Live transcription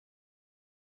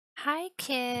Hi,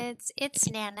 kids. It's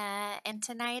Nana, and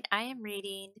tonight I am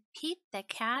reading Pete the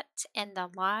Cat and the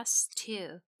Lost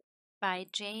Tooth by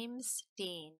James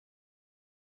Dean.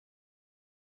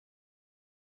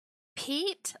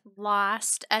 Pete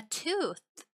lost a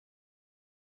tooth.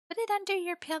 Put it under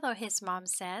your pillow, his mom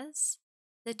says.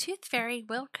 The tooth fairy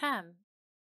will come.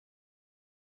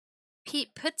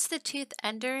 Pete puts the tooth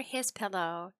under his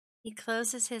pillow. He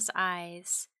closes his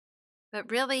eyes, but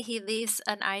really he leaves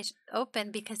an eye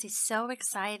open because he's so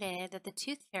excited that the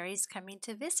tooth fairy is coming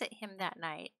to visit him that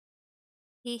night.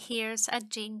 He hears a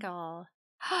jingle.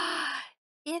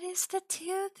 It is the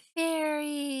Tooth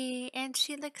Fairy, and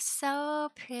she looks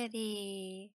so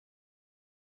pretty.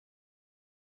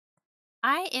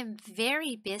 I am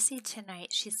very busy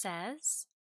tonight, she says.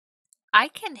 I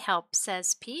can help,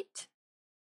 says Pete.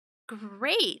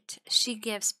 Great! She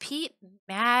gives Pete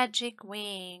magic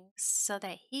wings so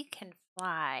that he can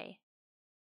fly.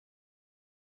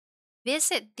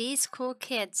 Visit these cool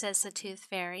kids, says the Tooth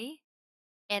Fairy.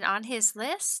 And on his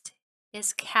list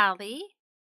is Callie,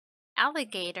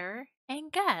 Alligator,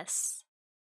 and Gus.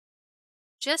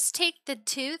 Just take the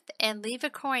tooth and leave a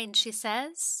coin, she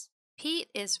says. Pete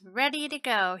is ready to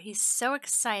go. He's so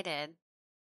excited.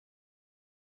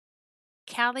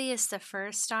 Callie is the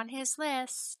first on his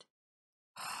list.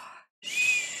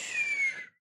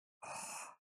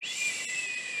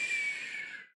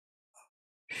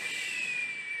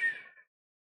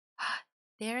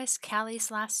 There is Callie's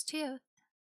last tooth.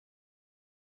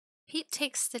 Pete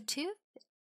takes the tooth.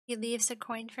 He leaves a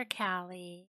coin for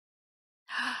Callie.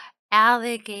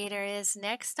 Alligator is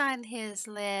next on his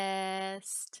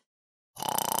list.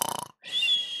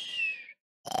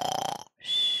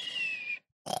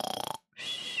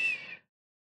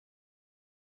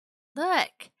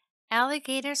 Look,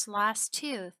 Alligator's lost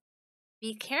tooth.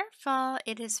 Be careful,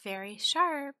 it is very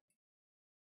sharp.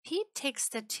 Pete takes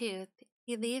the tooth.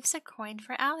 He leaves a coin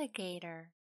for Alligator.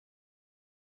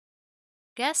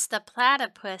 Gus the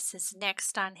platypus is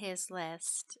next on his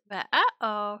list, but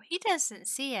uh-oh, he doesn't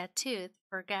see a tooth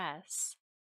for Gus.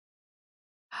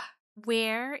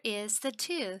 Where is the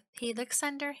tooth? He looks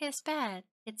under his bed.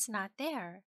 It's not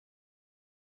there.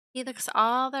 He looks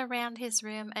all around his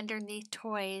room underneath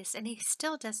toys, and he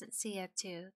still doesn't see a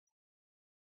tooth.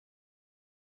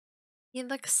 He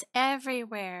looks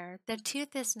everywhere. The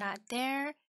tooth is not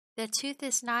there. The tooth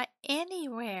is not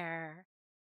anywhere.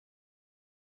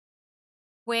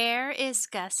 Where is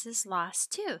Gus's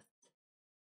lost tooth?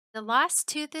 The lost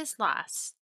tooth is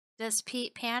lost. Does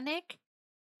Pete panic?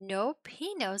 Nope,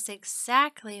 he knows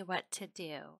exactly what to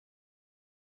do.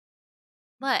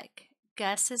 Look,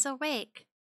 Gus is awake.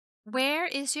 Where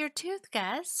is your tooth,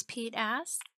 Gus? Pete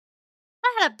asks.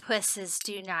 Platypuses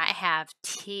do not have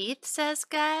teeth, says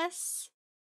Gus.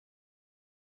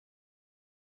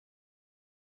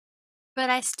 But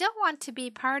I still want to be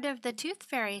part of the Tooth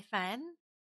Fairy fun.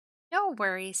 No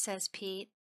worries, says Pete.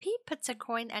 Pete puts a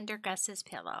coin under Gus's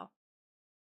pillow.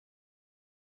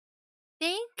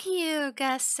 Thank you,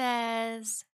 Gus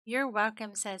says. You're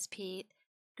welcome, says Pete.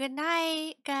 Good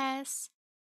night, Gus.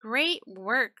 Great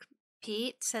work,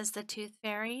 Pete, says the Tooth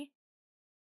Fairy.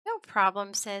 No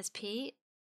problem, says Pete.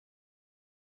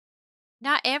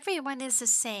 Not everyone is the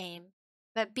same,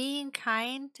 but being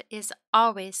kind is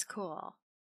always cool.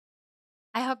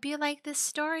 I hope you like this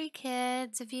story,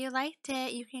 kids. If you liked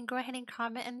it, you can go ahead and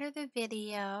comment under the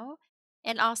video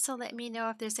and also let me know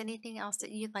if there's anything else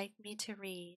that you'd like me to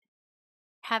read.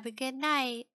 Have a good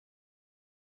night.